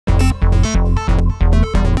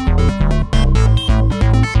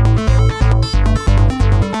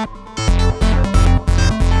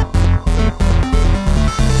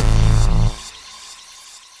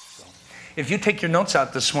If you take your notes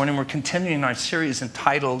out this morning, we're continuing our series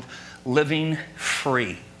entitled Living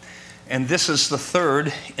Free. And this is the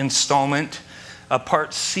third installment,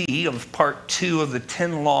 part C of part 2 of the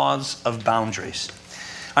 10 laws of boundaries.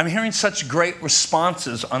 I'm hearing such great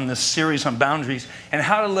responses on this series on boundaries and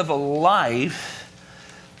how to live a life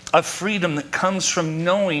of freedom that comes from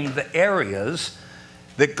knowing the areas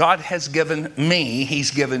that God has given me, He's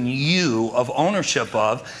given you of ownership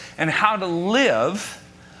of, and how to live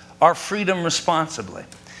our freedom responsibly.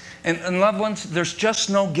 And loved ones, there's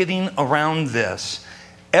just no getting around this.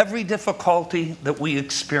 Every difficulty that we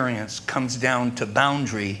experience comes down to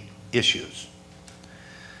boundary issues.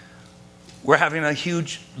 We're having a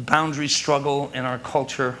huge boundary struggle in our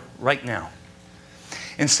culture right now.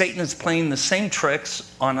 And Satan is playing the same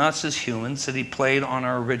tricks on us as humans that he played on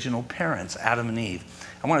our original parents, Adam and Eve.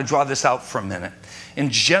 I want to draw this out for a minute.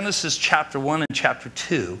 In Genesis chapter 1 and chapter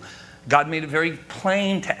 2, God made it very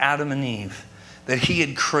plain to Adam and Eve that He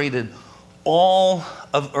had created all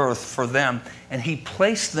of earth for them, and He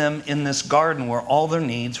placed them in this garden where all their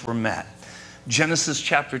needs were met. Genesis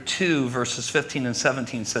chapter 2, verses 15 and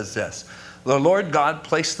 17 says this: "The Lord God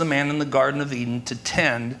placed the man in the Garden of Eden to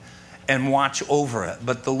tend and watch over it.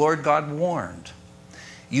 But the Lord God warned,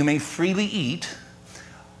 'You may freely eat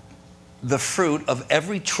the fruit of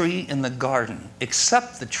every tree in the garden,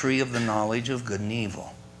 except the tree of the knowledge of good and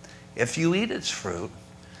evil. If you eat its fruit,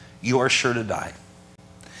 you are sure to die.'"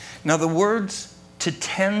 Now the words to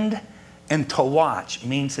tend and to watch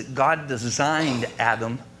means that God designed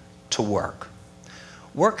Adam to work.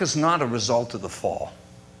 Work is not a result of the fall.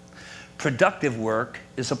 Productive work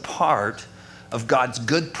is a part of God's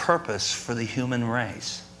good purpose for the human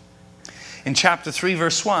race. In chapter 3,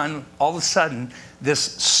 verse 1, all of a sudden, this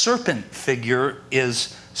serpent figure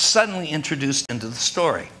is suddenly introduced into the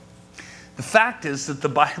story. The fact is that the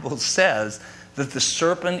Bible says that the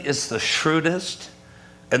serpent is the shrewdest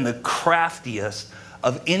and the craftiest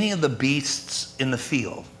of any of the beasts in the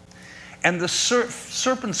field. And the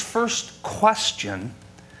serpent's first question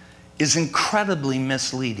is incredibly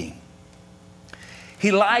misleading.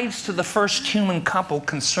 He lies to the first human couple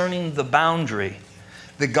concerning the boundary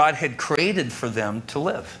that God had created for them to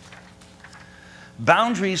live.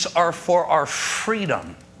 Boundaries are for our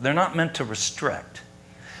freedom. They're not meant to restrict.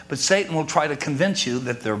 But Satan will try to convince you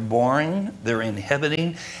that they're boring, they're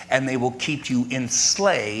inhibiting, and they will keep you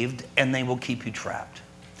enslaved, and they will keep you trapped.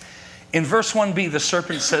 In verse 1b, the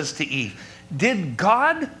serpent says to Eve, "Did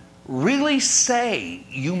God really say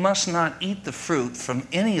you must not eat the fruit from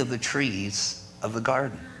any of the trees of the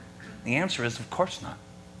garden?" The answer is, of course not.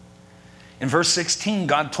 In verse 16,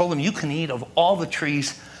 God told him, "You can eat of all the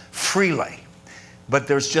trees freely, but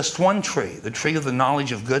there's just one tree, the tree of the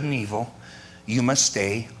knowledge of good and evil, you must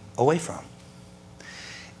stay away from."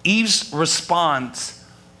 Eve's response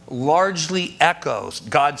largely echoes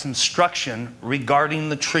God's instruction regarding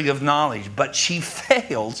the tree of knowledge, but she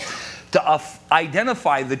fails to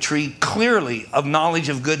identify the tree clearly of knowledge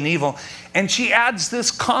of good and evil. And she adds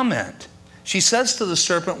this comment. She says to the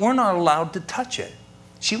serpent, "We're not allowed to touch it."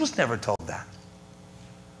 She was never told that.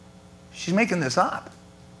 She's making this up.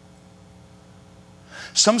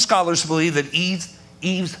 Some scholars believe that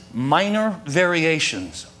Eve's minor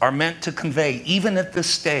variations are meant to convey, even at this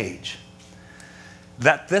stage,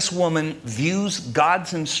 that this woman views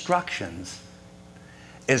God's instructions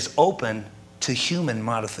as open to human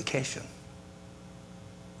modification.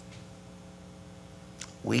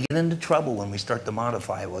 We get into trouble when we start to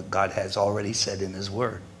modify what God has already said in His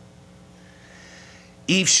Word.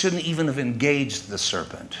 Eve shouldn't even have engaged the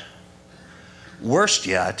serpent. Worst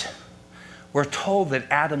yet, we're told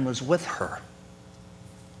that Adam was with her.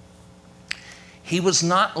 He was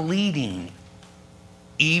not leading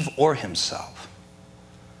Eve or himself.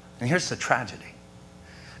 And here's the tragedy.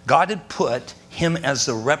 God had put him as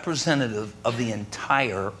the representative of the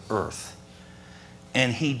entire earth.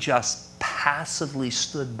 And he just passively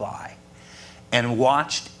stood by and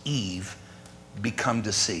watched Eve become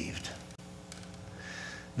deceived.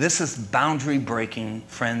 This is boundary breaking,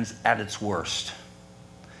 friends, at its worst.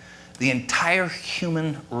 The entire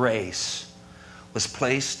human race was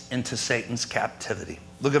placed into Satan's captivity.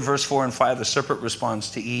 Look at verse 4 and 5. The serpent responds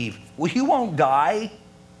to Eve, "Well, you won't die."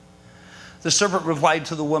 The serpent replied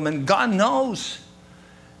to the woman, "God knows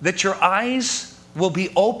that your eyes will be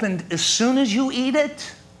opened as soon as you eat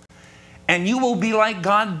it, and you will be like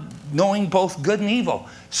God, knowing both good and evil."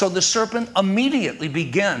 So the serpent immediately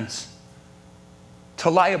begins to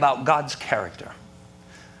lie about God's character.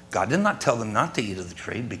 God did not tell them not to eat of the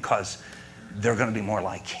tree because they're going to be more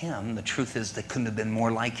like Him. The truth is they couldn't have been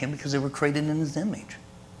more like Him because they were created in His image.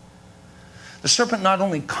 The serpent not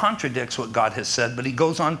only contradicts what God has said, but he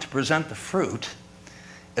goes on to present the fruit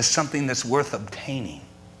as something that's worth obtaining.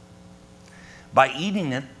 By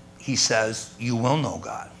eating it, he says, you will know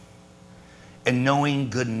God, and knowing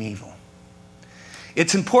good and evil.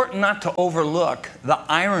 It's important not to overlook the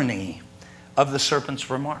irony of the serpent's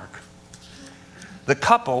remark. The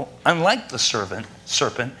couple, unlike the serpent,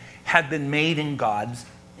 had been made in God's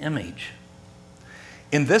image.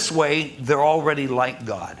 In this way, they're already like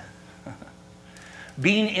God.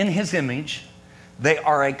 Being in his image, they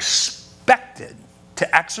are expected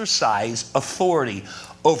to exercise authority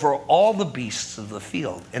over all the beasts of the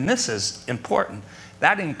field. And this is important.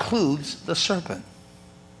 That includes the serpent.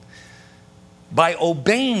 By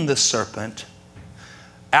obeying the serpent,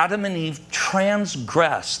 Adam and Eve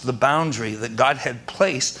transgressed the boundary that God had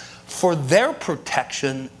placed for their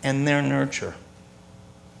protection and their nurture.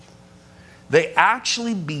 They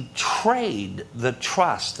actually betrayed the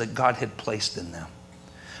trust that God had placed in them.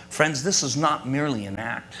 Friends, this is not merely an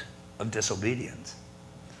act of disobedience.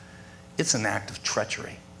 It's an act of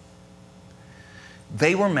treachery.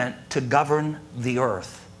 They were meant to govern the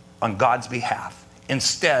earth on God's behalf.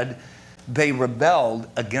 Instead, they rebelled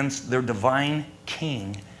against their divine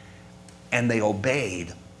king, and they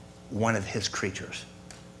obeyed one of his creatures.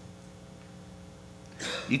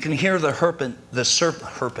 You can hear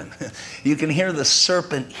you can hear the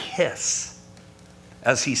serpent hiss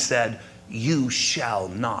as he said, "You shall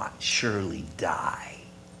not surely die."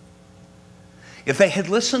 If they had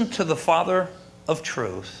listened to the Father of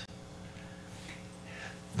truth,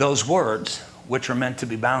 those words, which are meant to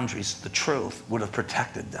be boundaries, the truth, would have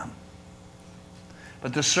protected them.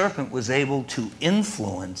 But the serpent was able to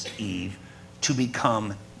influence Eve to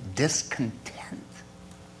become discontent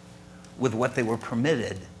with what they were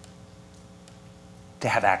permitted to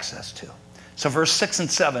have access to. So verse 6 and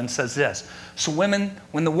 7 says this. So when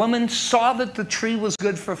the woman saw that the tree was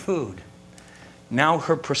good for food, now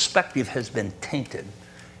her perspective has been tainted.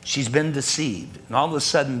 She's been deceived. And all of a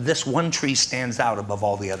sudden, this one tree stands out above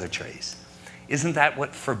all the other trees. Isn't that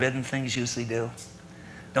what forbidden things usually do?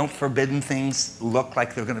 Don't forbidden things look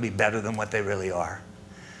like they're going to be better than what they really are?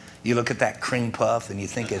 You look at that cream puff and you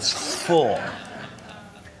think it's full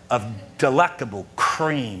of delectable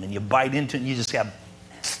cream, and you bite into it and you just have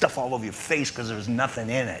stuff all over your face because there's nothing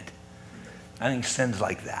in it. I think sin's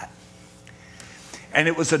like that. And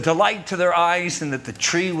it was a delight to their eyes, and that the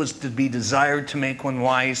tree was to be desired to make one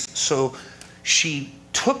wise. So she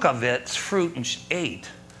took of its fruit and she ate.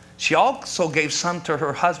 She also gave some to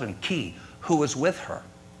her husband, who was with her.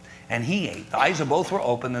 And he ate. The eyes of both were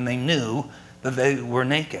open, and they knew that they were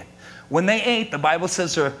naked. When they ate, the Bible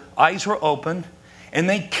says their eyes were open, and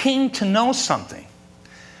they came to know something.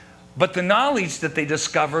 But the knowledge that they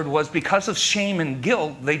discovered was because of shame and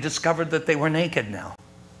guilt, they discovered that they were naked now.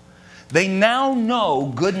 They now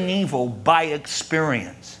know good and evil by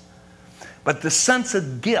experience. But the sense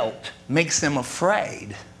of guilt makes them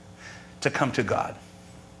afraid to come to God.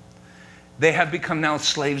 They have become now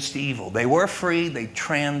slaves to evil. They were free, they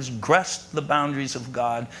transgressed the boundaries of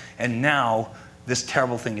God, and now this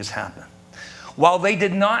terrible thing has happened. While they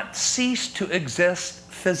did not cease to exist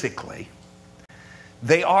physically,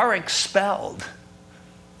 they are expelled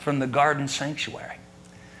from the garden sanctuary.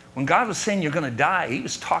 When God was saying you're going to die, he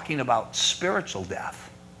was talking about spiritual death.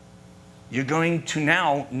 You're going to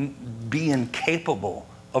now be incapable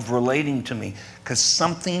of relating to me because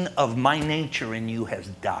something of my nature in you has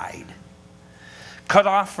died. Cut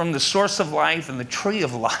off from the source of life and the tree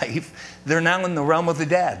of life, they're now in the realm of the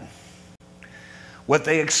dead. What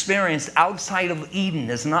they experienced outside of Eden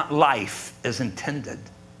is not life as intended,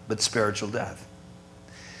 but spiritual death.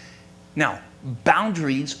 Now,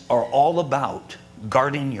 boundaries are all about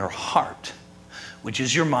guarding your heart, which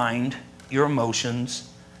is your mind, your emotions,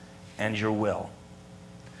 and your will.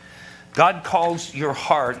 God calls your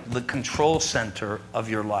heart the control center of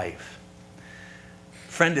your life.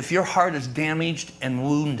 Friend, if your heart is damaged and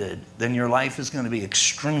wounded, then your life is going to be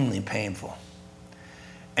extremely painful.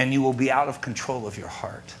 And you will be out of control of your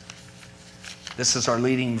heart. This is our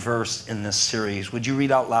leading verse in this series. Would you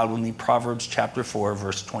read out loud with me Proverbs chapter 4,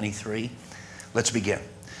 verse 23? Let's begin.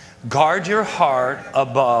 Guard your heart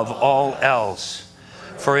above all else,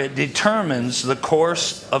 for it determines the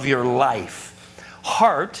course of your life.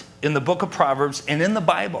 Heart, in the book of Proverbs and in the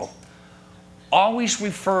Bible, always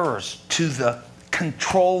refers to the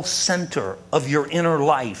control center of your inner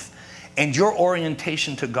life and your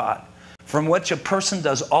orientation to God, from which a person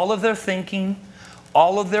does all of their thinking,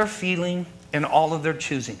 all of their feeling, and all of their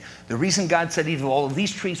choosing. The reason God said eat of all of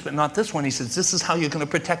these trees but not this one, he says this is how you're going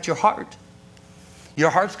to protect your heart. Your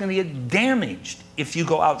heart's going to get damaged if you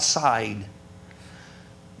go outside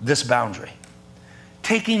this boundary.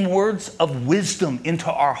 Taking words of wisdom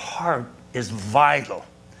into our heart is vital.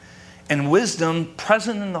 And wisdom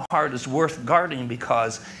present in the heart is worth guarding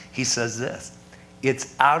because he says this,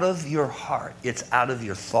 it's out of your heart, it's out of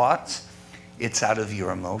your thoughts, it's out of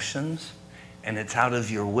your emotions, and it's out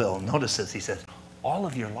of your will. Notice this, he says, all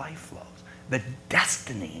of your life flows. The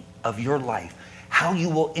destiny of your life, how you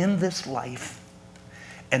will end this life,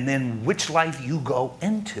 and then which life you go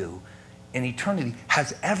into in eternity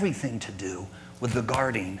has everything to do with the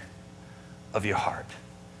guarding of your heart.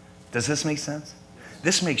 Does this make sense?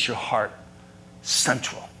 This makes your heart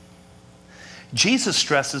central. Jesus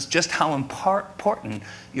stresses just how important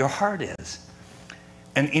your heart is.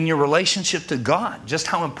 And in your relationship to God, just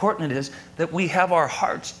how important it is that we have our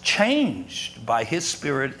hearts changed by his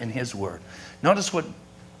Spirit and his word. Notice what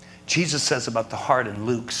Jesus says about the heart in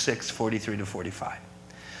Luke 6:43-45.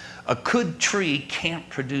 A good tree can't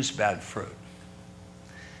produce bad fruit.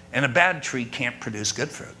 And a bad tree can't produce good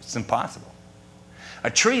fruit. It's impossible. A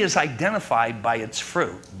tree is identified by its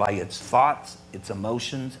fruit, by its thoughts, its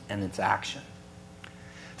emotions, and its action.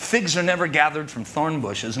 Figs are never gathered from thorn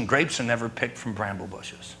bushes, and grapes are never picked from bramble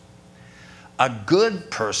bushes. A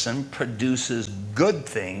good person produces good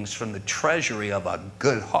things from the treasury of a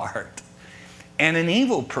good heart. And an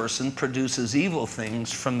evil person produces evil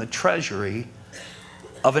things from the treasury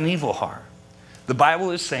of an evil heart. The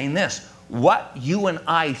Bible is saying this, what you and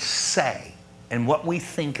I say and what we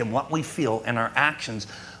think and what we feel and our actions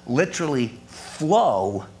literally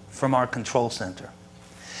flow from our control center.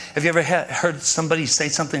 Have you ever heard somebody say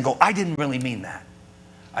something and go, I didn't really mean that?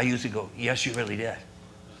 I usually go, yes, you really did.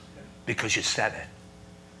 Because you said it.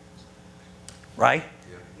 Right?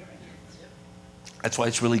 That's why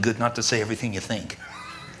it's really good not to say everything you think.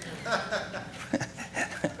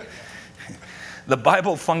 The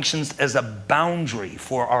Bible functions as a boundary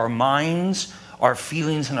for our minds, our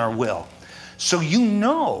feelings, and our will. So you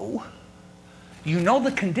know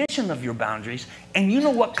the condition of your boundaries, and you know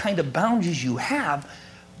what kind of boundaries you have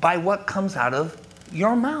by what comes out of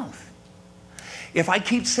your mouth. If I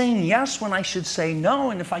keep saying yes when I should say no,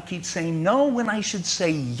 and if I keep saying no when I should say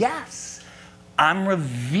yes, I'm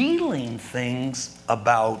revealing things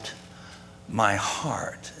about my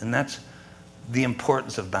heart. And that's the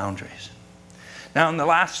importance of boundaries. Now, in the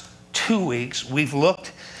last 2 weeks, we've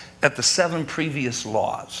looked at the 7 previous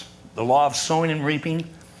laws. The law of sowing and reaping,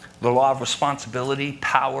 the law of responsibility,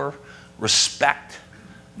 power, respect,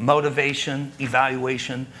 motivation,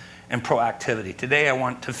 evaluation, and proactivity. Today I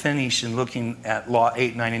want to finish in looking at law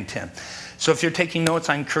 8, 9, and 10. So if you're taking notes,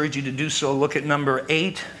 I encourage you to do so. Look at number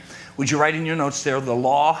 8. Would you write in your notes there, the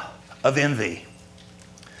law of envy.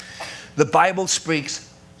 The Bible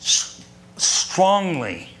speaks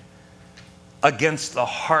strongly against the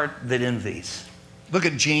heart that envies. Look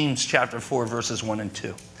at James chapter 4, verses 1 and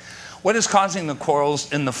 2. What is causing the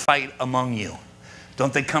quarrels in the fight among you?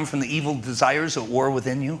 Don't they come from the evil desires at war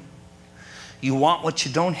within you? You want what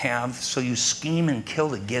you don't have, so you scheme and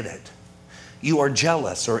kill to get it. You are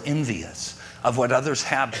jealous or envious of what others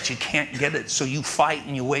have, but you can't get it, so you fight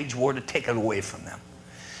and you wage war to take it away from them.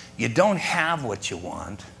 You don't have what you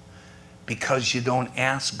want because you don't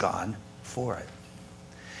ask God for it.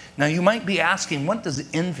 Now you might be asking, what does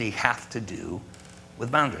envy have to do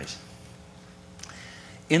with boundaries?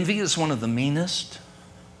 Envy is one of the meanest,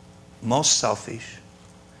 most selfish,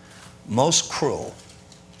 most cruel,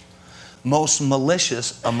 most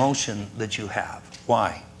malicious emotion that you have.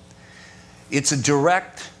 Why? It's a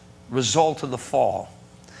direct result of the fall.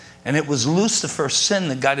 And it was Lucifer's sin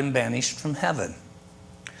that got him banished from heaven.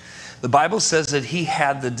 The Bible says that he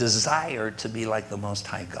had the desire to be like the Most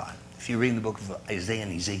High God. If you read the book of Isaiah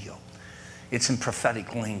and Ezekiel, it's in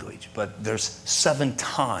prophetic language, but there's 7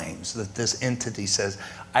 times that this entity says,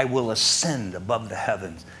 I will ascend above the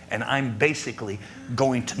heavens, and I'm basically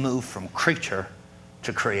going to move from creature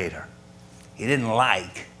to creator. He didn't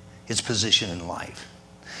like his position in life.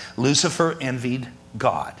 Lucifer envied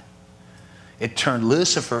God. It turned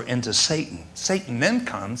Lucifer into Satan. Satan then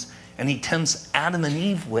comes and he tempts Adam and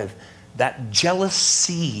Eve with that jealous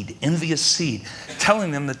seed, envious seed,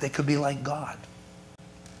 telling them that they could be like God.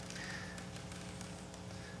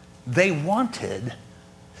 They wanted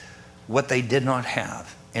what they did not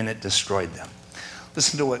have, and it destroyed them.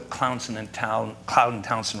 Listen to what Cloud and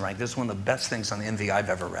Townsend write. This is one of the best things on envy I've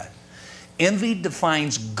ever read. Envy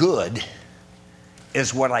defines good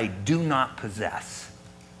as what I do not possess,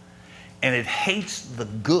 and it hates the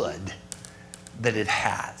good that it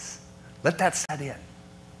has. Let that set in.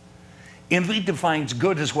 Envy defines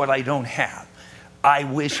good as what I don't have. I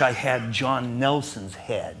wish I had John Nelson's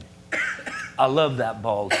head. I love that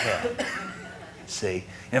bald head. See?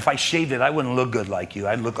 And if I shaved it, I wouldn't look good like you.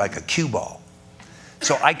 I'd look like a cue ball.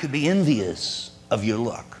 so I could be envious of your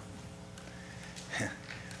look.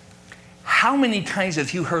 How many times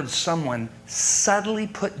have you heard someone subtly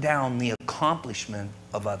put down the accomplishment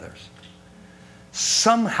of others,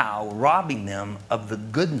 somehow robbing them of the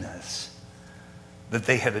goodness that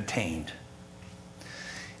they had attained?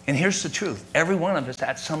 And here's the truth. Every one of us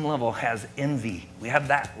at some level has envy. We have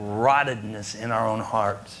that rottedness in our own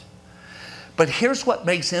hearts. But here's what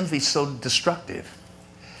makes envy so destructive.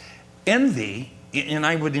 Envy, and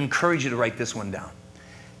I would encourage you to write this one down.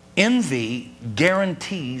 Envy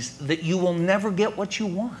guarantees that you will never get what you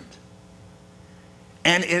want.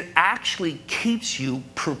 And it actually keeps you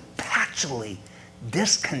perpetually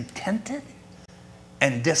discontented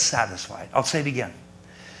and dissatisfied. I'll say it again.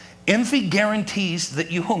 Envy guarantees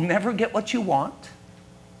that you will never get what you want.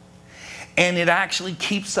 And it actually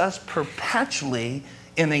keeps us perpetually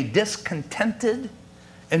in a discontented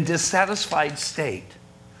and dissatisfied state.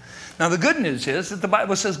 Now, the good news is that the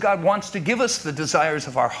Bible says God wants to give us the desires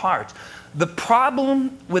of our hearts. The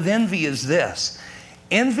problem with envy is this.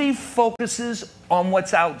 Envy focuses on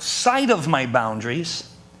what's outside of my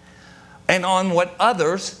boundaries and on what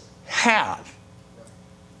others have.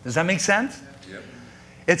 Does that make sense? Yep.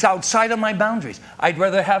 It's outside of my boundaries. I'd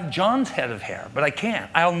rather have John's head of hair, but I can't.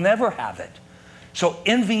 I'll never have it. So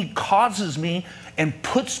envy causes me and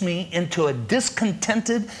puts me into a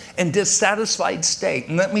discontented and dissatisfied state.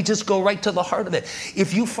 And let me just go right to the heart of it.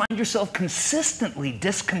 If you find yourself consistently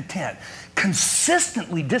discontent,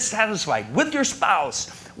 consistently dissatisfied with your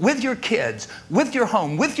spouse, with your kids, with your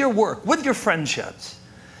home, with your work, with your friendships,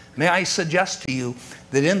 may I suggest to you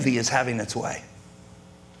that envy is having its way.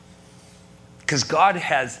 Because God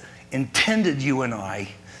has intended you and I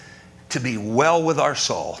to be well with our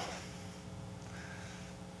soul.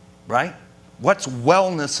 Right? What's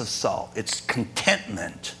wellness of soul? It's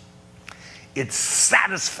contentment. It's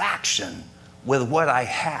satisfaction with what I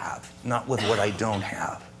have, not with what I don't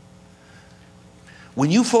have.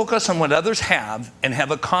 When you focus on what others have and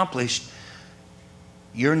have accomplished,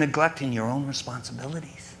 you're neglecting your own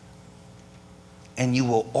responsibilities. And you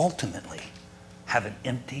will ultimately have an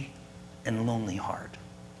empty and lonely heart.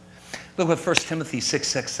 Look what 1 Timothy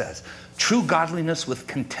 6:6 says. True godliness with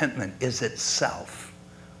contentment is itself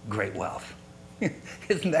great wealth.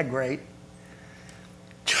 Isn't that great?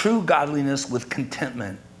 True godliness with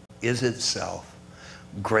contentment is itself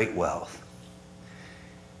great wealth.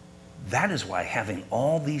 That is why having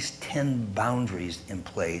all these 10 boundaries in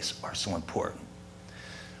place are so important.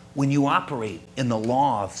 When you operate in the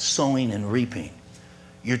law of sowing and reaping,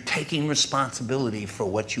 you're taking responsibility for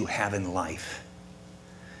what you have in life.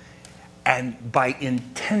 And by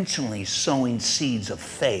intentionally sowing seeds of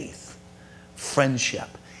faith, friendship,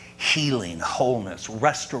 healing, wholeness,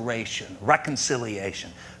 restoration,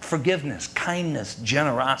 reconciliation, forgiveness, kindness,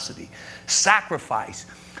 generosity, sacrifice,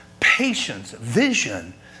 patience,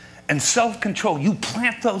 vision, and self-control, you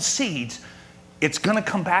plant those seeds, it's going to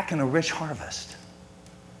come back in a rich harvest.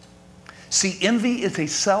 See, envy is a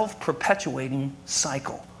self-perpetuating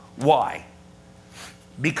cycle. Why?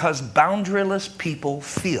 Because boundaryless people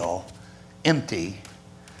feel empty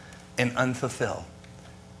and unfulfilled.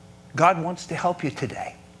 God wants to help you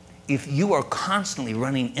today. If you are constantly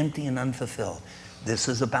running empty and unfulfilled, this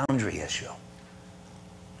is a boundary issue.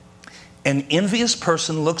 An envious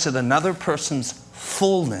person looks at another person's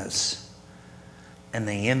fullness and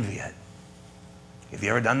they envy it. Have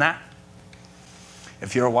you ever done that?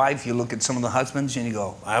 If you're a wife, you look at some of the husbands and you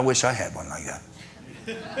go, I wish I had one like that.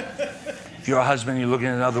 If you're a husband, you look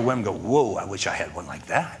at another woman and go, whoa, I wish I had one like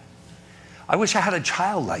that. I wish I had a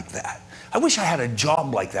child like that. I wish I had a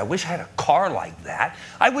job like that. I wish I had a car like that.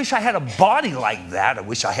 I wish I had a body like that. I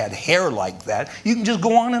wish I had hair like that. You can just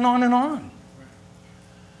go on and on and on.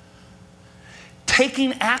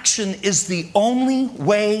 Taking action is the only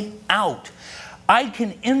way out. I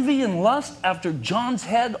can envy and lust after John's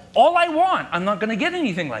head all I want. I'm not going to get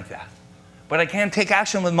anything like that. But I can't take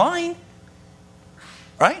action with mine.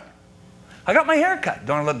 Right? I got my hair cut.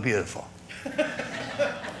 Don't I look beautiful?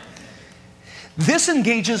 This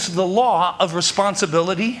engages the law of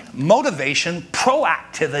responsibility, motivation,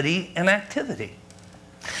 proactivity, and activity.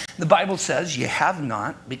 The Bible says you have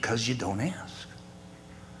not because you don't ask.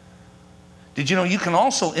 Did you know you can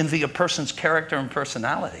also envy a person's character and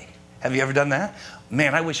personality? Have you ever done that?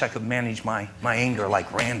 Man, I wish I could manage my anger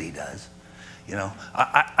like Randy does. You know,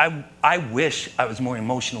 I wish I was more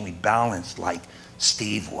emotionally balanced like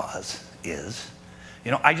Steve is.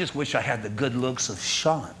 You know, I just wish I had the good looks of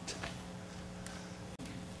Sean.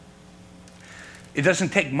 It doesn't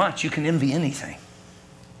take much. You can envy anything.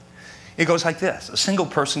 It goes like this. A single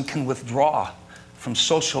person can withdraw from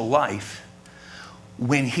social life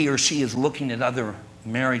when he or she is looking at other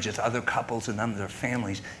marriages, other couples and other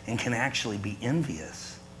families, and can actually be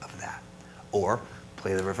envious of that. Or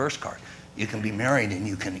play the reverse card. You can be married and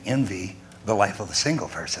you can envy the life of a single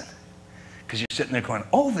person. Because you're sitting there going,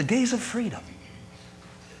 oh, the days of freedom.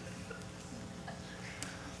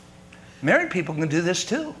 Married people can do this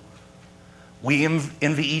too. We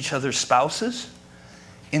envy each other's spouses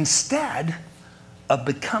instead of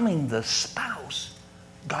becoming the spouse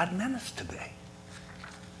God meant us to be.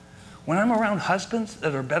 When I'm around husbands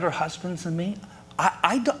that are better husbands than me,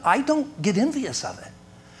 I don't get envious of it.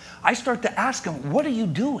 I start to ask them, what are you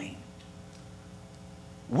doing?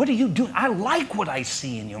 What are you doing? I like what I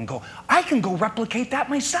see in you, and go, I can go replicate that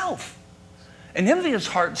myself. An envious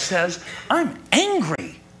heart says, I'm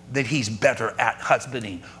angry that he's better at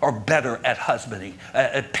husbanding, or better at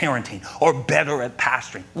at parenting, or better at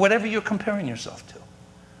pastoring, whatever you're comparing yourself to.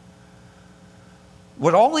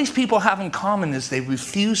 What all these people have in common is they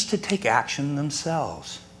refuse to take action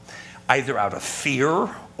themselves, either out of fear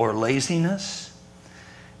or laziness,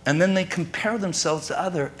 and then they compare themselves to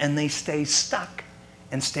others and they stay stuck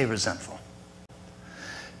and stay resentful.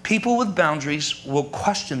 People with boundaries will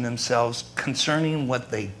question themselves concerning what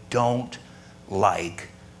they don't like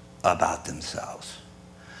about themselves.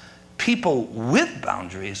 People with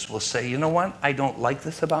boundaries will say, you know what, I don't like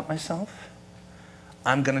this about myself.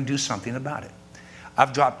 I'm going to do something about it.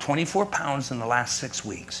 I've dropped 24 pounds in the last 6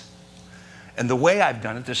 weeks. And the way I've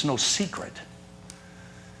done it, there's no secret.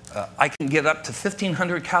 I can get up to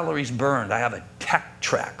 1,500 calories burned. I have a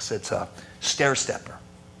Tech-Trex. It's a stair stepper.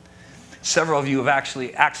 Several of you have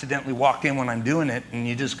actually accidentally walked in when I'm doing it, and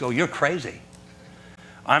you just go, you're crazy.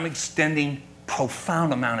 I'm extending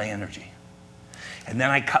profound amount of energy. And then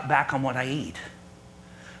I cut back on what I eat.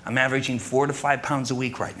 I'm averaging 4 to 5 pounds a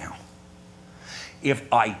week right now.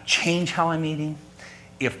 If I change how I'm eating,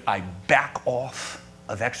 if I back off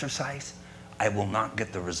of exercise, I will not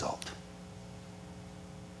get the result.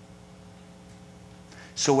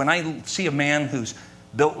 So when I see a man who's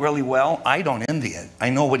built really well, I don't envy it.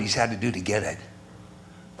 I know what he's had to do to get it,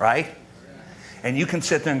 right? And you can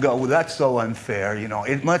sit there and go, well, that's so unfair. You know,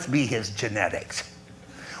 it must be his genetics.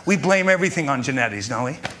 We blame everything on genetics, don't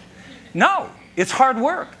we? No, it's hard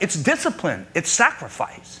work. It's discipline. It's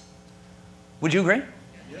sacrifice. Would you agree?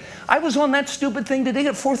 I was on that stupid thing today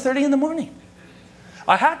at 4:30 in the morning.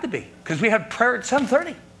 I had to be, because we had prayer at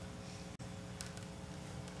 7:30.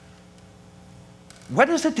 What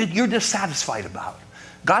is it that you're dissatisfied about?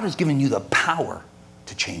 God has given you the power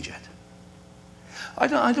to change it. I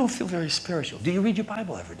don't feel very spiritual. Do you read your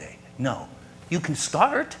Bible every day? No. You can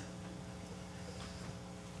start.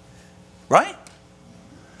 Right?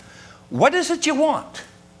 What is it you want?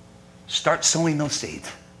 Start sowing those seeds,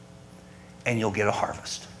 and you'll get a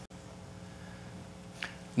harvest.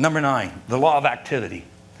 Number 9, the law of activity.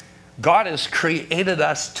 God has created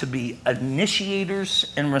us to be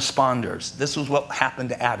initiators and responders. This was what happened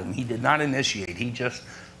to Adam. He did not initiate. He just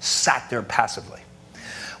sat there passively.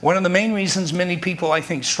 One of the main reasons many people, I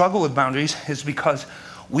think, struggle with boundaries is because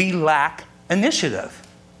we lack initiative.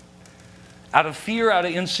 Out of fear, out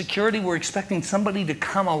of insecurity, we're expecting somebody to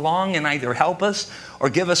come along and either help us or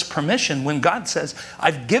give us permission, when God says,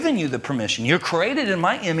 I've given you the permission. You're created in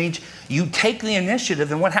my image. You take the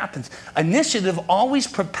initiative, and what happens? Initiative always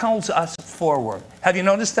propels us forward. Have you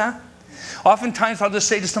noticed that? Oftentimes, I'll just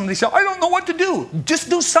say to somebody, I don't know what to do. Just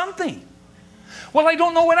do something. Well, I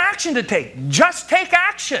don't know what action to take. Just take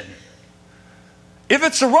action. If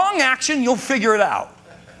it's the wrong action, you'll figure it out.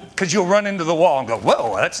 Because you'll run into the wall and go,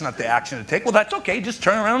 whoa, that's not the action to take. Well, that's okay. Just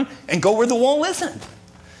turn around and go where the wall isn't.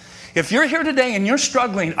 If you're here today and you're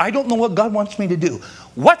struggling, I don't know what God wants me to do.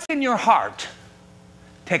 What's in your heart?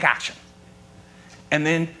 Take action. And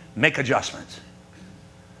then make adjustments.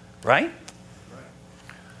 Right?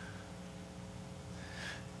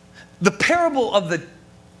 The parable of the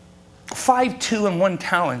 5, 2, and 1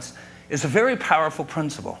 talents is a very powerful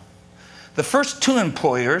principle. The first 2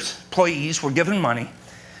 employees were given money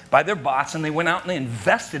by their boss, and they went out and they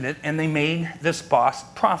invested it, and they made this boss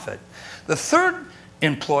profit. The third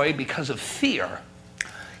employee, because of fear,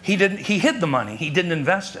 he hid the money. He didn't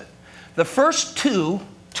invest it. The first 2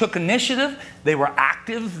 took initiative. They were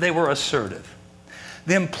active. They were assertive.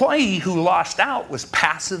 The employee who lost out was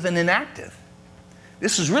passive and inactive.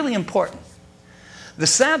 This is really important. The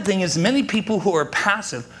sad thing is, many people who are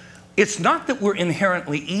passive, it's not that we're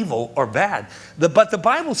inherently evil or bad, but the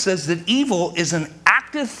Bible says that evil is an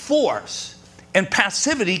active force, and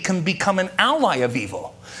passivity can become an ally of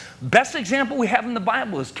evil. Best example we have in the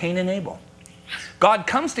Bible is Cain and Abel. God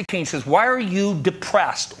comes to Cain and says, why are you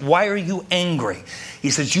depressed? Why are you angry? He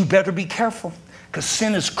says, you better be careful, because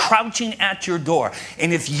sin is crouching at your door.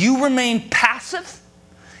 And if you remain passive,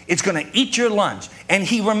 It's going to eat your lunch. And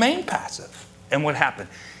he remained passive. And what happened?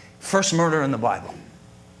 First murder in the Bible.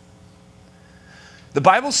 The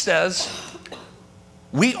Bible says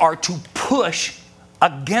we are to push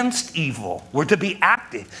against evil. We're to be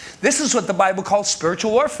active. This is what the Bible calls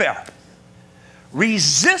spiritual warfare.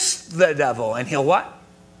 Resist the devil and he'll what?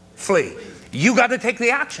 Flee. You got to take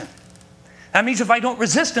the action. That means if I don't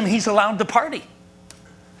resist him, he's allowed to party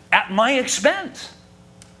at my expense.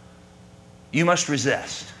 You must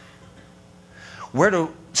resist. We're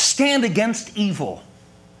to stand against evil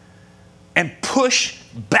and push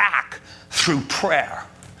back through prayer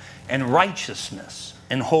and righteousness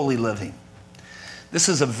and holy living. This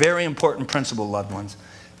is a very important principle, loved ones.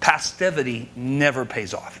 Passivity never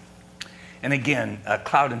pays off. And again,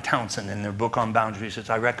 Cloud and Townsend in their book on boundaries, which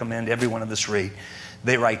I recommend every one of us read,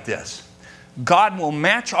 they write this: God will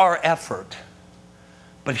match our effort,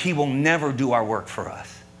 but he will never do our work for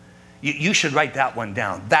us. You should write that one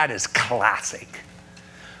down. That is classic.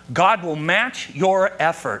 God will match your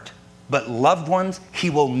effort, but loved ones, he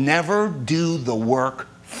will never do the work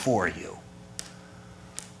for you.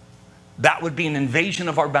 That would be an invasion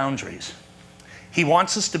of our boundaries. He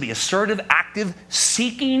wants us to be assertive, active,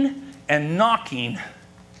 seeking, and knocking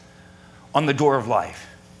on the door of life.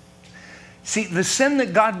 See, the sin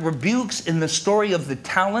that God rebukes in the story of the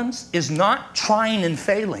talents is not trying and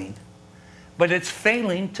failing, but it's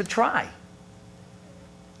failing to try.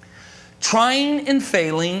 Trying and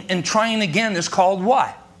failing and trying again is called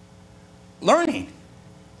what? Learning.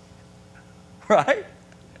 Right?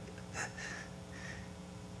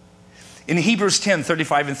 In Hebrews 10,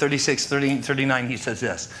 35 and 36, 38 and 39, he says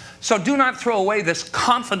this: so do not throw away this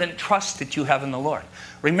confident trust that you have in the Lord.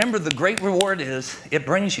 Remember, the great reward is, it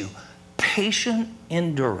brings you patient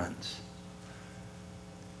endurance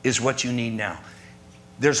is what you need now.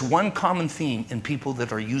 There's one common theme in people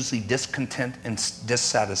that are usually discontent and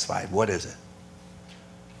dissatisfied. What is it?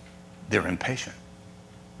 They're impatient.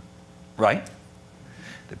 Right?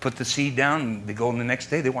 They put the seed down and they go in the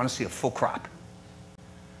next day, they want to see a full crop.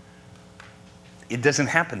 It doesn't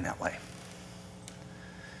happen that way.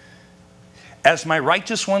 As my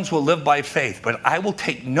righteous ones will live by faith, but I will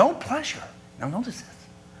take no pleasure, now notice this,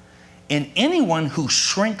 in anyone who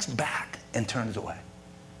shrinks back and turns away.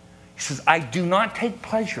 He says, I do not take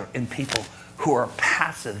pleasure in people who are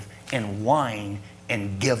passive and whine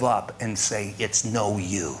and give up and say it's no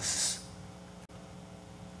use.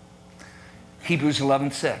 Hebrews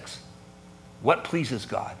 11:6. What pleases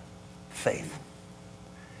God? Faith.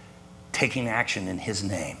 Taking action in his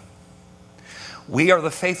name. We are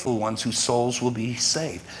the faithful ones whose souls will be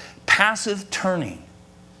saved. Passive turning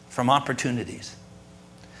from opportunities.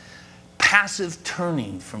 Passive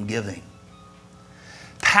turning from giving.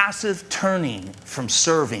 Passive turning from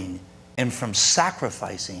serving and from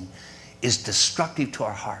sacrificing is destructive to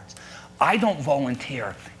our hearts. I don't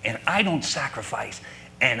volunteer and I don't sacrifice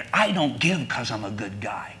and I don't give because I'm a good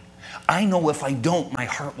guy. I know if I don't, my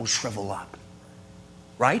heart will shrivel up.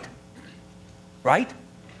 Right? Right?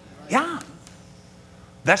 Yeah.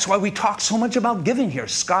 That's why we talk so much about giving here.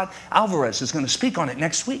 Scott Alvarez is going to speak on it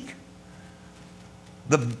next week.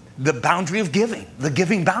 The boundary of giving, the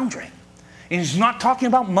giving boundary. And he's not talking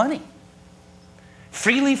about money.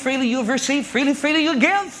 Freely, freely you have received, freely, freely you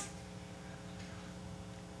give.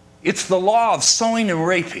 It's the law of sowing and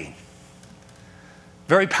reaping.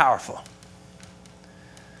 Very powerful.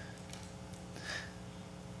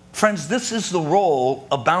 Friends, this is the role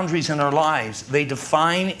of boundaries in our lives. They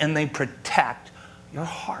define and they protect your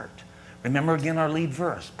heart. Remember again our lead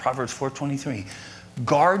verse, Proverbs 4:23.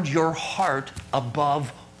 Guard your heart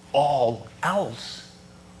above all else.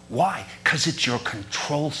 Why? Because it's your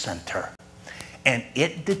control center. And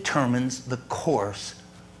it determines the course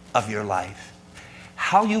of your life.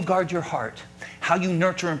 How you guard your heart, how you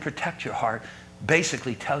nurture and protect your heart,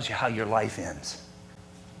 basically tells you how your life ends.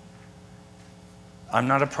 I'm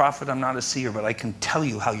not a prophet, I'm not a seer, but I can tell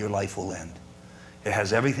you how your life will end. It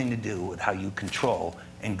has everything to do with how you control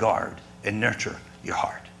and guard and nurture your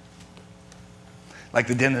heart. Like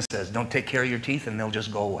the dentist says, don't take care of your teeth and they'll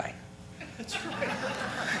just go away. That's right.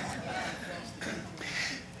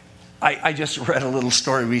 I just read a little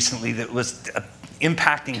story recently that was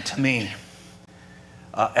impacting to me.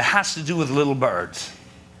 It has to do with little birds.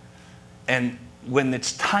 And when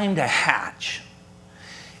it's time to hatch,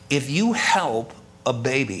 if you help a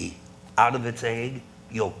baby out of its egg,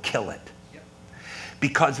 you'll kill it.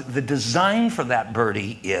 Because the design for that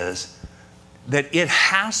birdie is that it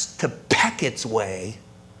has to peck its way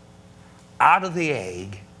out of the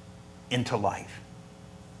egg into life.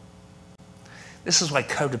 This is why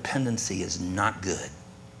codependency is not good.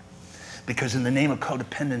 Because in the name of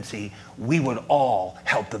codependency, we would all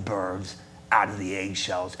help the birds out of the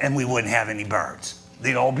eggshells, and we wouldn't have any birds.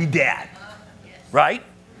 They'd all be dead. Right?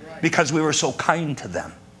 Because we were so kind to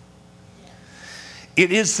them.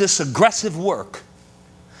 It is this aggressive work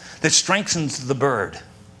that strengthens the bird.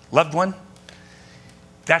 Loved one,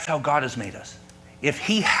 that's how God has made us. If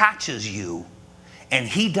he hatches you and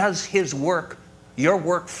he does his work, your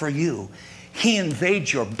work for you, he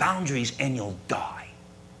invades your boundaries and you'll die.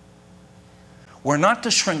 We're not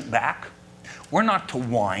to shrink back. We're not to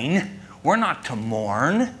whine. We're not to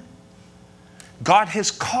mourn. God has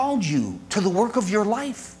called you to the work of your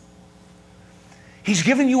life. He's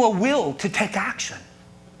given you a will to take action.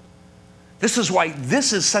 This is why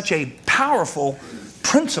this is such a powerful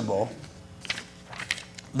principle,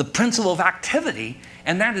 the principle of activity,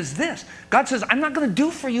 and that is this. God says, I'm not going to do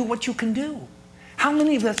for you what you can do. How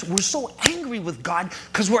many of us, we're so angry with God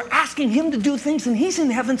because we're asking him to do things and he's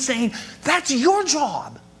in heaven saying, that's your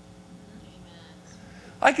job.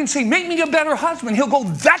 I can say, make me a better husband. He'll go,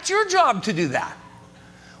 that's your job to do that.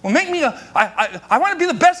 Well, make me I want to be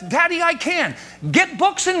the best daddy I can. Get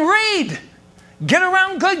books and read. Get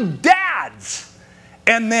around good dads.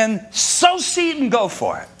 And then sow seed and go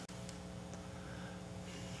for it.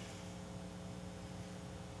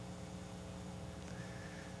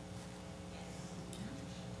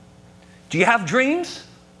 Do you have dreams?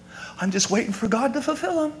 I'm just waiting for God to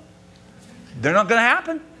fulfill them. They're not going to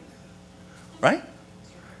happen. Right?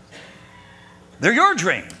 They're your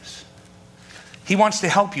dreams. He wants to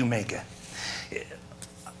help you make it.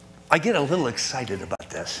 I get a little excited about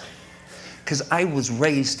this because I was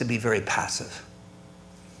raised to be very passive.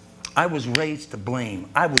 I was raised to blame.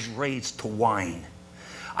 I was raised to whine.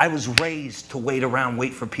 I was raised to wait around,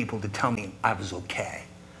 wait for people to tell me I was okay.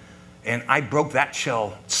 And I broke that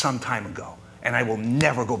shell some time ago, and I will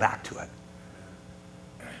never go back to it.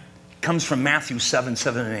 It comes from Matthew 7,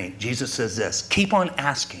 8. Jesus says this, keep on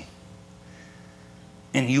asking,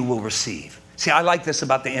 and you will receive. See, I like this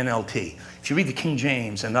about the NLT. If you read the King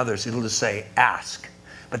James and others, it'll just say ask.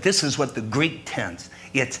 But this is what the Greek tense,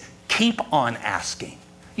 it's keep on asking.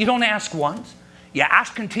 You don't ask once. You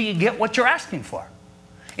ask until you get what you're asking for.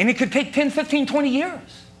 And it could take 10, 15, 20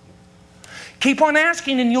 years. Keep on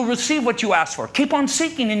asking and you'll receive what you ask for. Keep on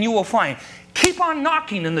seeking and you will find. Keep on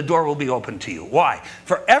knocking and the door will be open to you. Why?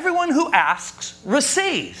 For everyone who asks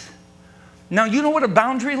receives. Now, you know what a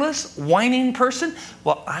boundaryless, whining person?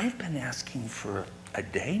 Well, I've been asking for a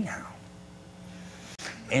day now.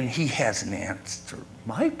 And he hasn't answered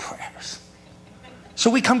my prayers.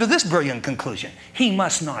 So we come to this brilliant conclusion. He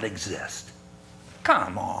must not exist.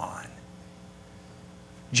 Come on.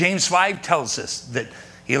 James 5 tells us that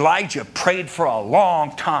Elijah prayed for a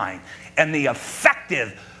long time. And the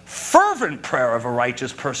effective, fervent prayer of a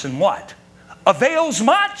righteous person, what? Avails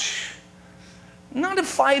much. Not a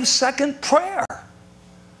 5-second prayer.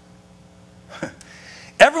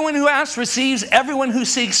 Everyone who asks receives. Everyone who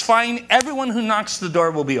seeks finds. Everyone who knocks the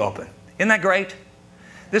door will be open. Isn't that great?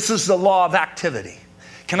 This is the law of activity.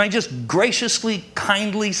 Can I just graciously,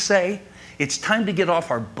 kindly say, it's time to get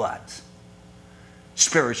off our butts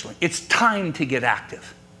spiritually. It's time to get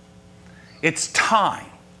active. It's time.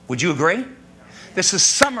 Would you agree? This is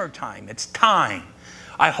summertime. It's time.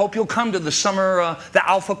 I hope you'll come to the summer, the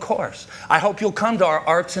Alpha course. I hope you'll come to our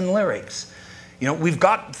arts and lyrics. You know, we've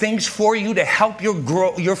got things for you to help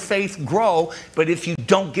your faith grow, but if you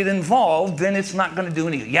don't get involved, then it's not going to do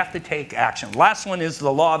anything. You have to take action. Last one is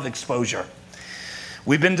the law of exposure.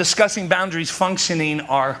 We've been discussing boundaries functioning.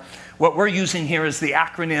 What we're using here is the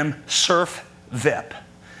acronym SERF-VIP.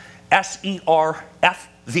 S-E-R-F-V-I-P.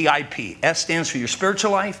 S stands for your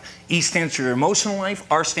spiritual life. E stands for your emotional life.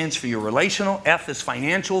 R stands for your relational. F is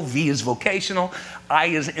financial. V is vocational. I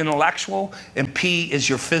is intellectual. And P is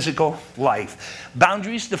your physical life.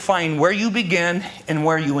 Boundaries define where you begin and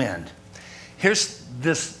where you end. Here's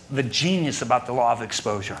the genius about the law of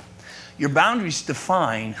exposure. Your boundaries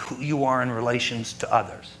define who you are in relations to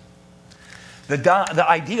others. The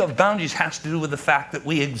idea of boundaries has to do with the fact that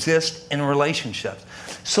we exist in relationships.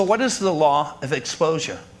 So what is the law of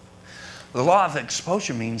exposure? The law of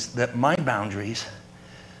exposure means that my boundaries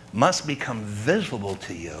must become visible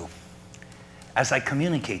to you as I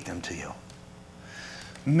communicate them to you.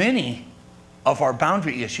 Many of our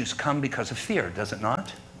boundary issues come because of fear, does it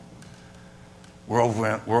not? We're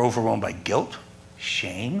overwhelmed by guilt,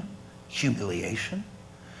 shame, humiliation,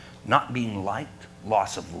 not being liked,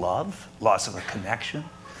 loss of love, loss of a connection,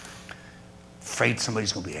 afraid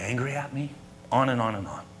somebody's going to be angry at me, on and on and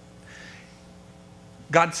on.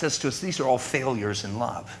 God says to us, these are all failures in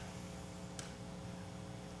love.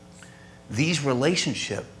 These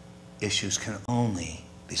relationship issues can only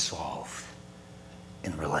be solved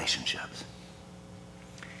in relationships.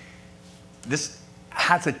 This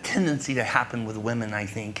has a tendency to happen with women, I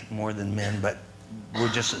think, more than men, but we're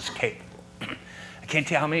just as capable. I can't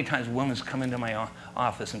tell you how many times a woman's come into my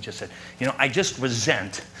office and just said, you know, I just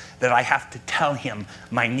resent that I have to tell him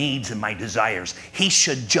my needs and my desires. He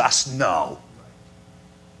should just know.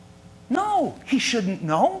 No, he shouldn't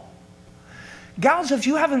know. Gals, if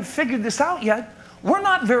you haven't figured this out yet, we're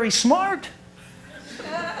not very smart.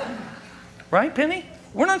 Right, Penny?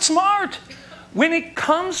 We're not smart. When it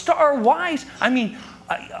comes to our wives, I mean,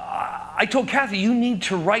 I told Kathy, you need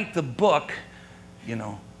to write the book, you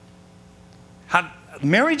know,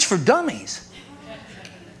 Marriage for Dummies.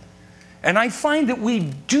 And I find that we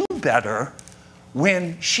do better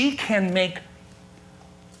when she can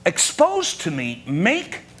expose to me,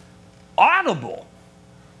 make audible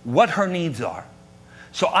what her needs are.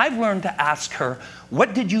 So I've learned to ask her,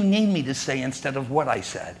 what did you need me to say instead of what I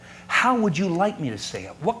said? How would you like me to say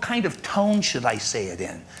it? What kind of tone should I say it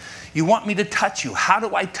in? You want me to touch you? How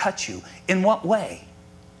do I touch you? In what way?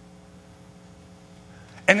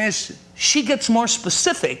 And as she gets more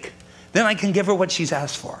specific, then I can give her what she's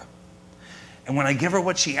asked for. And when I give her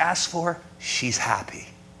what she asked for, she's happy.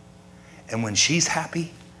 And when she's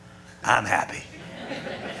happy, I'm happy.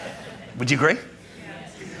 Would you agree?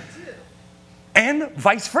 And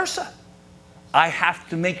vice versa. I have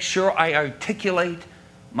to make sure I articulate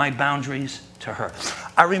my boundaries to her.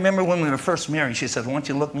 I remember when we were first married, she said, "Why don't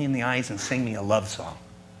you look me in the eyes and sing me a love song?"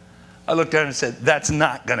 I looked at her and said, "That's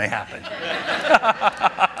not going to happen."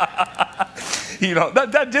 You know,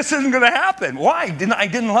 that just isn't going to happen. Why? I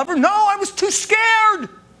didn't love her? No, I was too scared.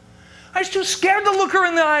 I was too scared to look her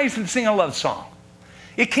in the eyes and sing a love song.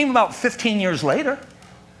 It came about 15 years later.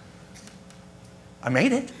 I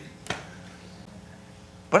made it.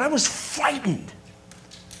 But I was frightened.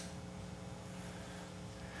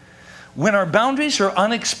 When our boundaries are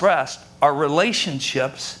unexpressed, our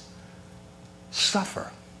relationships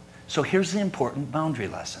suffer. So here's the important boundary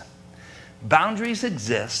lesson. Boundaries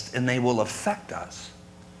exist and they will affect us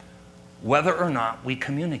whether or not we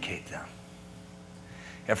communicate them.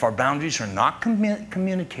 If our boundaries are not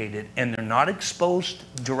communicated and they're not exposed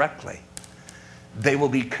directly, they will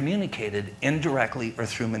be communicated indirectly or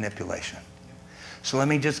through manipulation. So let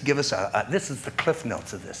me just give us this is the cliff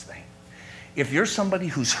notes of this thing. If you're somebody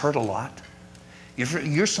who's hurt a lot, if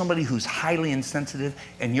you're somebody who's highly insensitive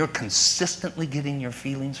and you're consistently getting your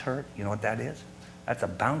feelings hurt, you know what that is? That's a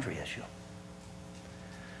boundary issue.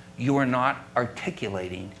 You are not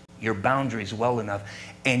articulating your boundaries well enough,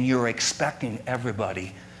 and you're expecting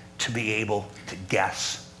everybody to be able to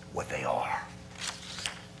guess what they are.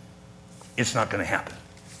 It's not going to happen.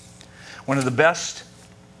 One of the best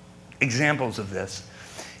examples of this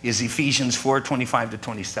is Ephesians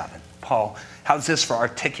 4:25-27. Paul, how's this for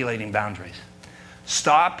articulating boundaries?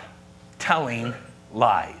 Stop telling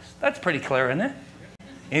lies. That's pretty clear, isn't it?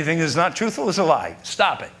 Anything that's not truthful is a lie.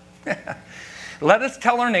 Stop it. Let us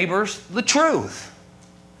tell our neighbors the truth,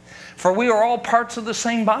 for we are all parts of the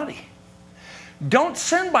same body. Don't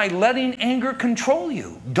sin by letting anger control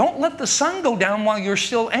you. Don't let the sun go down while you're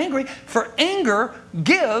still angry, for anger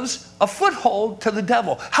gives a foothold to the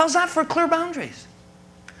devil. How's that for clear boundaries?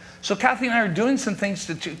 So Kathy and I are doing some things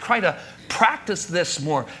to try to practice this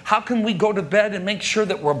more. How can we go to bed and make sure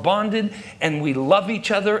that we're bonded and we love each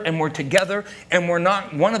other and we're together and we're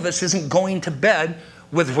not, one of us isn't going to bed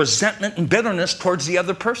with resentment and bitterness towards the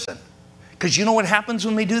other person? Because you know what happens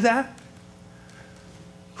when we do that?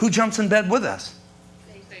 Who jumps in bed with us?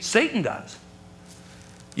 Satan does.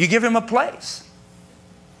 You give him a place.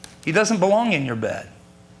 He doesn't belong in your bed,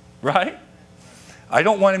 right? I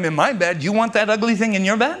don't want him in my bed. You want that ugly thing in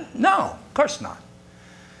your bed? No, of course not.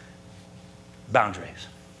 Boundaries.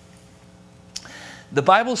 The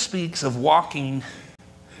Bible speaks of walking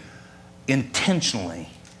intentionally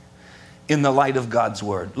in the light of God's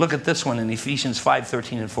word. Look at this one in Ephesians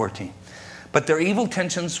 5:13 and 14. But their evil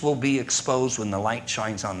intentions will be exposed when the light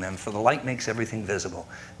shines on them, for the light makes everything visible.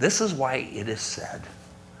 This is why it is said,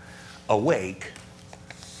 awake,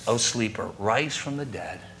 O sleeper, rise from the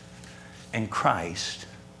dead, and Christ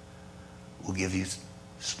will give you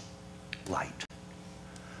light.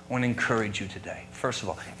 I want to encourage you today. First of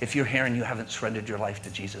all, if you're here and you haven't surrendered your life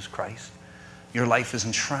to Jesus Christ, your life is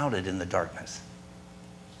enshrouded in the darkness.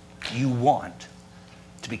 You want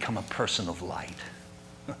to become a person of light.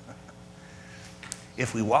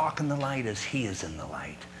 If we walk in the light as he is in the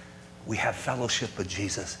light, we have fellowship with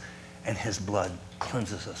Jesus, and his blood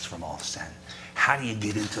cleanses us from all sin. How do you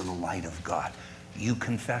get into the light of God? You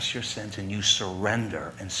confess your sins and you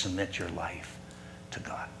surrender and submit your life to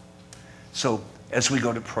God. So as we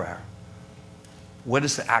go to prayer, What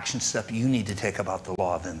is the action step you need to take about the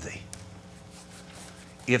law of envy?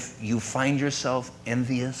 If you find yourself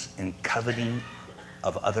envious and coveting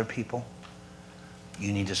of other people,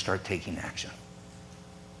 you need to start taking action.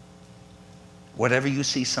 Whatever you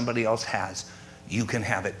see somebody else has, you can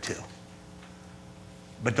have it too.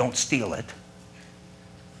 But don't steal it.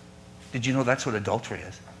 Did you know that's what adultery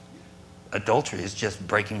is? Adultery is just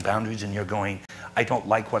breaking boundaries, and you're going, I don't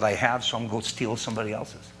like what I have, so I'm going to steal somebody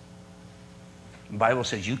else's. The Bible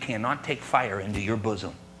says you cannot take fire into your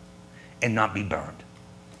bosom and not be burned.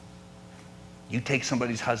 You take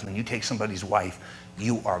somebody's husband, you take somebody's wife,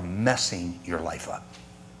 you are messing your life up.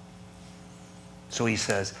 So he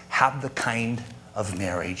says, have the kind of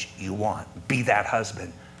marriage you want. Be that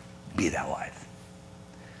husband, be that wife.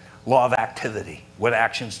 Law of activity. What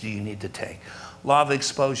actions do you need to take? Law of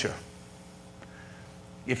exposure.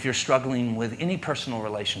 If you're struggling with any personal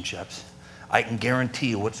relationships, I can guarantee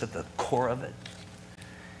you what's at the core of it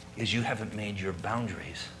is you haven't made your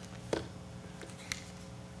boundaries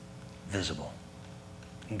visible.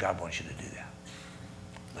 And God wants you to do that.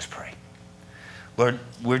 Let's pray. Lord,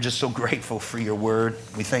 we're just so grateful for your word.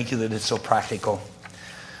 We thank you that it's so practical.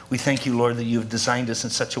 We thank you, Lord, that you've designed us in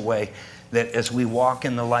such a way that as we walk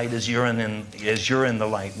in the light, as you're in the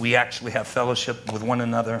light, we actually have fellowship with one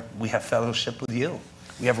another. We have fellowship with you.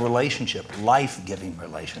 We have relationship, life-giving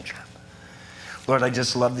relationship. Lord, I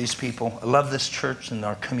just love these people. I love this church and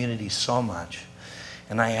our community so much.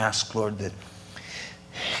 And I ask, Lord, that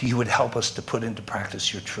you would help us to put into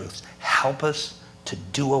practice your truths. Help us to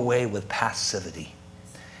do away with passivity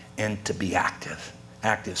and to be active.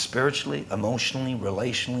 Active spiritually, emotionally,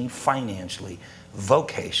 relationally, financially,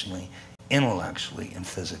 vocationally, intellectually, and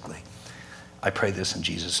physically. I pray this in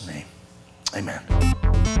Jesus' name. Amen.